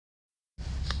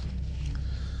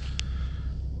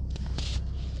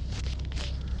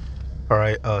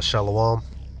Alright, Shalom.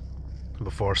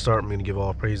 Before I start, I'm going to give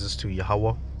all praises to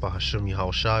Yahweh, Bahashim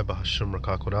Yahushai, Bahashim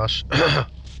Rakakodash.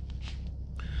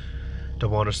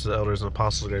 Double honors to the elders and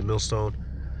apostles of Great Millstone.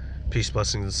 Peace,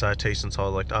 blessings, and citations to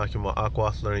all like Akima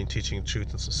Aqua, learning, teaching,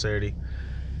 truth, and sincerity.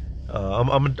 I'm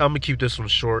going to keep this one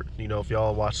short. You know, if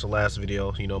y'all watched the last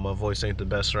video, you know, my voice ain't the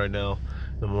best right now.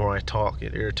 The more I talk,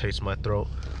 it irritates my throat.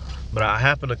 But I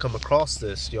happen to come across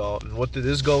this, y'all. And what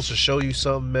this goes to show you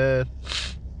something, man.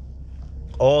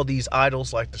 All these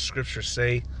idols, like the scriptures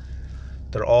say,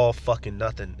 they're all fucking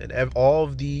nothing. And all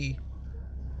of the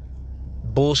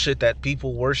bullshit that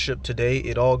people worship today,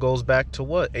 it all goes back to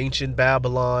what? Ancient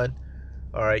Babylon,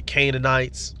 all right,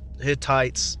 Canaanites,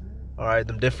 Hittites, all right,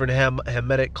 them different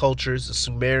Hamitic cultures, the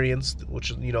Sumerians,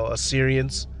 which, you know,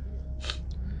 Assyrians.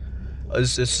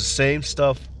 It's the same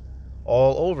stuff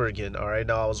all over again, all right?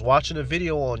 Now, I was watching a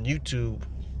video on YouTube.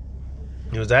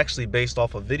 It was actually based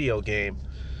off a video game.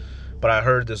 But I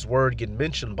heard this word get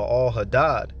mentioned, Baal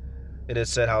Hadad, and it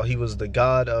said how he was the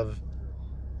god of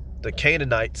the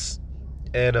Canaanites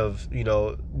and of, you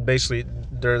know, basically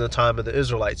during the time of the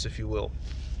Israelites, if you will.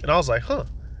 And I was like, huh.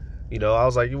 You know, I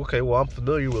was like, okay, well, I'm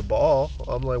familiar with Baal.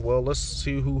 I'm like, well, let's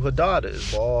see who Hadad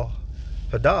is. Baal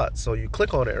Hadad. So you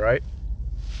click on it, right?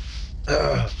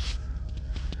 It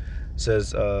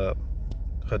says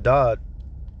Hadad,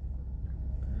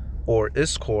 or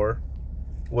Iskor,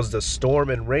 was the storm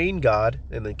and rain god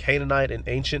in the Canaanite and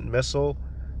ancient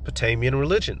Mesopotamian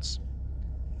religions.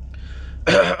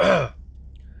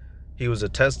 He was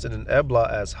attested in Ebla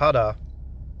as Hadad.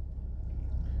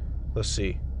 Let's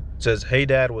see. It says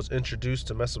Hadad was introduced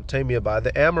to Mesopotamia by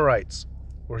the Amorites,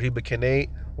 where he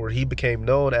became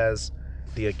known as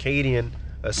the Akkadian,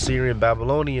 Assyrian,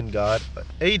 Babylonian god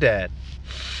Hadad.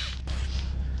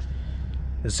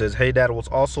 It says Hadad was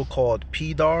also called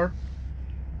Pedar,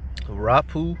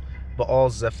 Rapu, Baal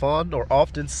Zephon, or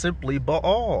often simply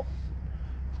Baal.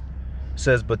 It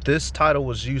says, but this title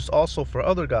was used also for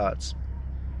other gods.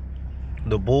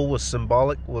 The bull was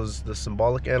the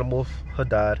symbolic animal of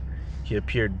Hadad. He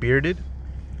appeared bearded,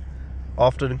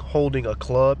 often holding a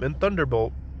club and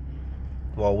thunderbolt,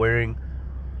 while wearing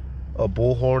a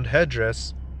bullhorn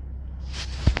headdress.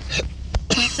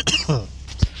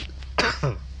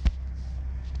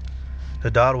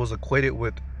 Hadad was equated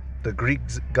with the Greek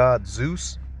god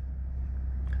Zeus,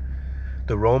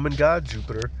 the Roman god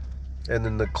Jupiter, and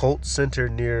in the cult center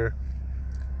near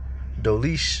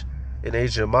Dolish in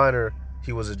Asia Minor,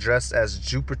 he was addressed as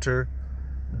Jupiter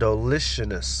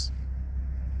Dolitianus,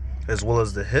 as well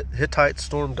as the Hittite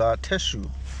storm god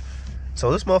Teshu.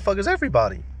 So this motherfucker's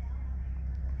everybody.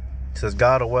 It says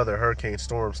god of weather, hurricane,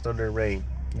 storms, thunder, and rain.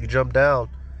 You jump down.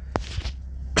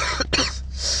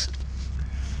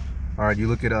 All right, you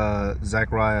look at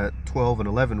Zechariah 12 and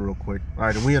 11 real quick. All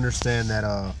right, and we understand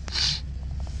that,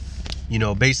 you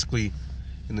know, basically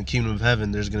in the kingdom of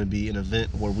heaven, there's going to be an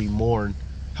event where we mourn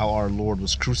how our Lord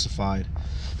was crucified.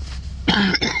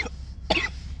 And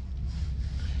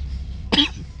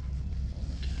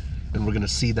we're going to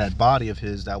see that body of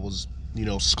his that was, you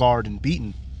know, scarred and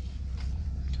beaten.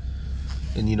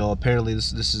 And, you know, apparently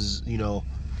this is, you know,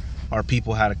 our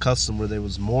people had a custom where they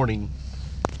was mourning.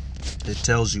 It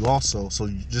tells you also, so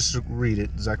you just read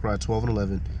it, Zechariah 12 and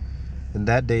 11. In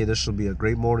that day there shall be a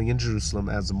great mourning in Jerusalem,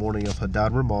 as the mourning of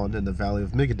Hadad Rimmon in the valley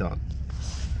of Megiddon.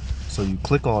 So you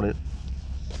click on it.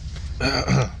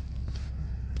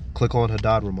 Click on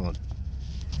Hadad Rimmon.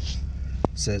 It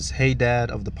says Hadad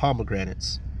of the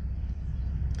pomegranates.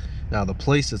 Now the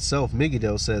place itself,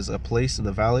 Megiddo, says a place in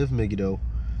the valley of Megiddo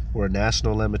where a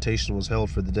national lamentation was held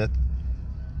for the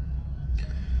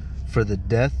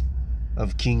death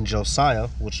of King Josiah,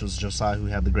 which was Josiah who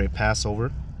had the great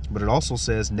Passover. But it also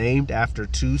says named after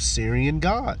two Syrian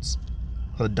gods,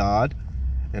 Hadad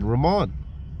and Rimmon.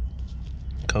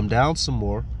 Come down some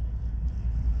more.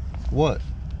 What?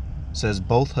 It says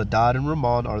both Hadad and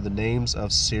Rimmon are the names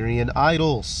of Syrian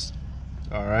idols.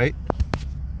 All right.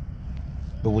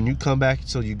 But when you come back,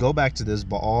 so you go back to this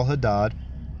Baal Hadad,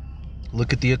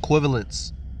 look at the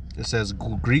equivalents. It says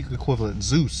Greek equivalent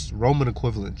Zeus, Roman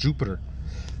equivalent Jupiter,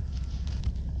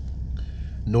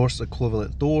 Norse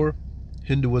equivalent Thor,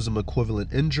 Hinduism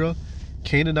equivalent Indra,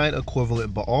 Canaanite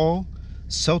equivalent Baal,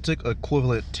 Celtic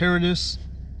equivalent Tyrannus,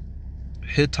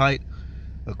 Hittite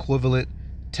equivalent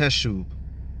Teshub.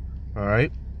 All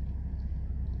right.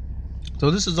 So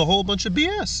this is a whole bunch of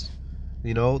BS.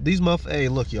 You know, these hey,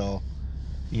 look, y'all.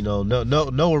 You know,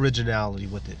 no originality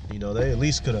with it. You know, they at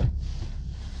least could have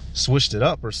switched it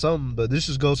up or something. But this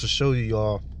just goes to show you,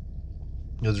 y'all,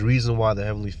 there's a reason why the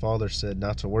Heavenly Father said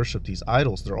not to worship these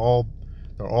idols. They're all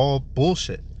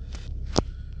bullshit.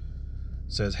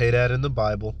 It says Hadad in the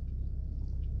Bible.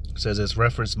 It says it's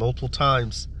referenced multiple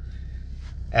times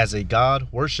as a god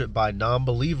worshipped by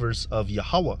non-believers of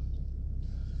Yahweh.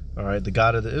 All right, the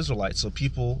God of the Israelites. So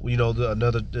people,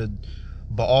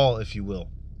 Baal, if you will,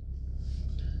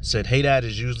 said Hadad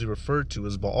is usually referred to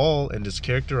as Baal and is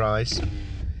characterized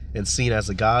and seen as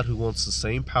a god who wants the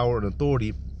same power and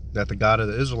authority that the God of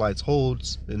the Israelites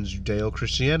holds in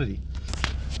Judeo-Christianity.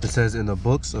 It says in the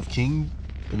books of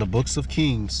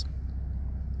Kings,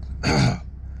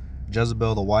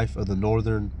 Jezebel, the wife of the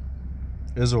northern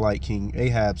Israelite king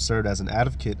Ahab, served as an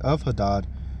advocate of Hadad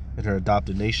in her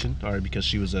adopted nation, all right, because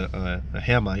she was a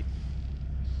Hamite.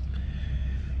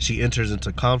 She enters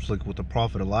into conflict with the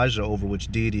prophet Elijah over which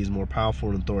deity is more powerful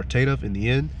and authoritative. In the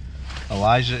end,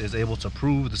 Elijah is able to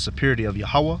prove the superiority of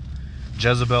Yahweh.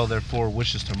 Jezebel therefore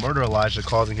wishes to murder Elijah,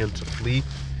 causing him to flee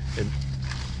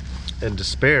in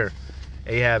despair.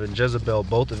 Ahab and Jezebel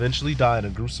both eventually die in a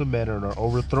gruesome manner and are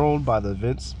overthrown by the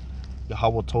events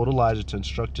Yahweh told Elijah to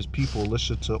instruct his people,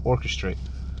 Elisha, to orchestrate.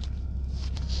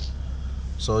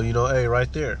 So, hey,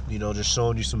 right there, just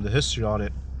showing you some of the history on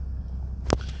it.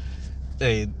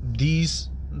 Hey, these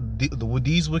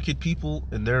wicked people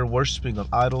and their worshiping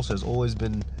of idols has always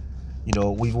been,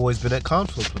 we've always been at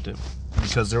conflict with them,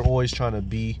 because they're always trying to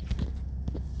be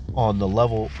on the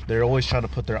level, they're always trying to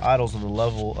put their idols on the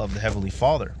level of the Heavenly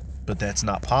Father. But that's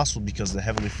not possible, because the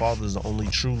Heavenly Father is the only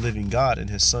true living God, and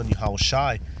his son Yahweh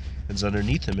Shai is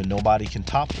underneath him, and nobody can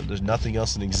top him. There's nothing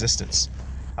else in existence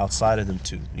outside of them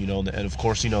two, and of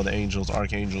course, the angels,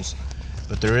 archangels,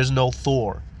 but there is no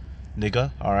Thor,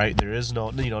 nigga. All right, there is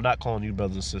no, not calling you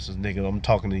brothers and sisters, nigga. I'm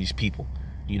talking to these people.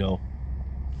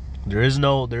 There is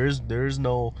no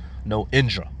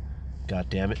Indra. God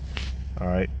damn it. All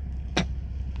right.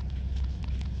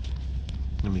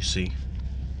 Let me see.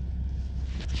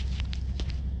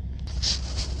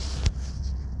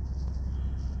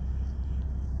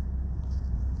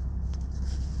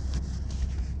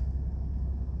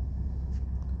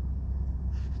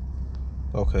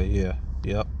 Okay, yeah,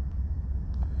 yep.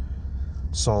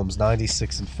 Psalms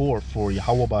 96:4, for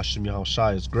Yahweh Bashem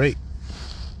Yahushai is great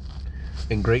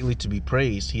and greatly to be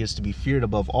praised. He is to be feared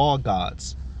above all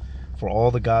gods, for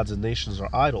all the gods and nations are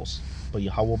idols. But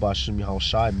Yahweh Bashem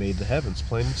Yahushai made the heavens,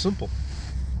 plain and simple.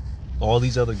 All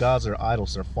these other gods are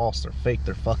idols, they're false, they're fake,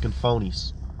 they're fucking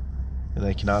phonies. And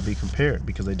they cannot be compared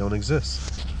because they don't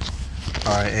exist.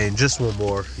 Alright, and just one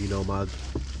more, my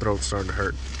throat's starting to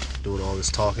hurt doing all this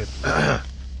talking.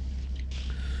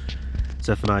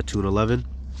 Zephaniah 2:11.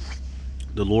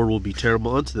 The Lord will be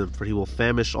terrible unto them, for he will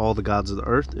famish all the gods of the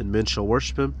earth, and men shall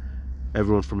worship him,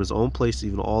 everyone from his own place,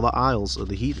 even all the isles of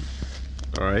the heathen.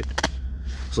 Alright?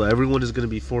 So everyone is going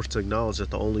to be forced to acknowledge that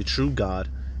the only true God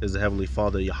is the Heavenly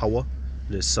Father Yahweh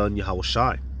and his son Yahweh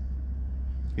Shai.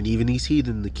 And even these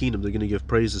heathen in the kingdom, they're going to give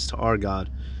praises to our God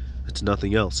and to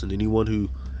nothing else. And anyone who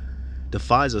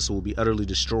defies us will be utterly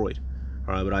destroyed.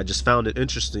 Alright, but I just found it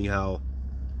interesting how,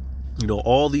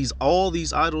 all these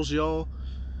idols, y'all,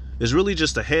 is really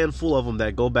just a handful of them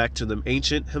that go back to them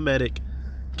ancient Hamitic,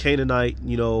 Canaanite,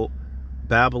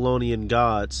 Babylonian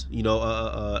gods.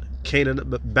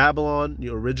 Babylon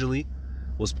originally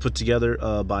was put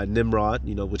together by Nimrod,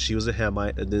 which he was a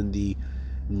Hamite, and then the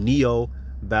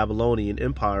Neo-Babylonian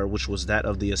Empire, which was that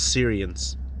of the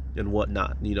Assyrians and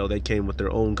whatnot. They came with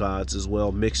their own gods as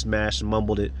well, mixed, mashed,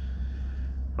 mumbled it.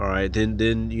 All right, then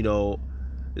the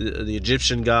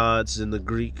Egyptian gods and the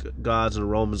Greek gods and the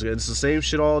Romans. It's the same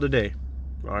shit all today.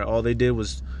 All right, all they did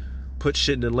was put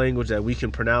shit in a language that we can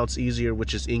pronounce easier,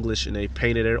 which is English, and they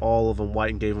painted all of them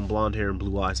white and gave them blonde hair and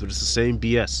blue eyes. But it's the same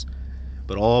BS.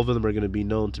 But all of them are going to be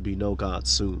known to be no gods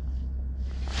soon.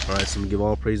 All right, so I'm going to give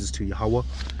all praises to Yahweh.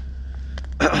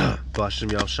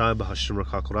 B'Hashem Yahushai, B'Hashem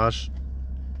Rakakorash.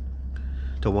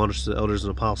 To wonders to the elders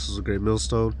and apostles of Great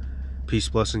Millstone. Peace,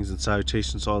 blessings, and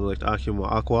salutations to all the elect Akim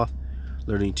wa Akwath,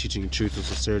 learning, teaching, and truth and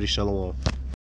sincerity. Shalom.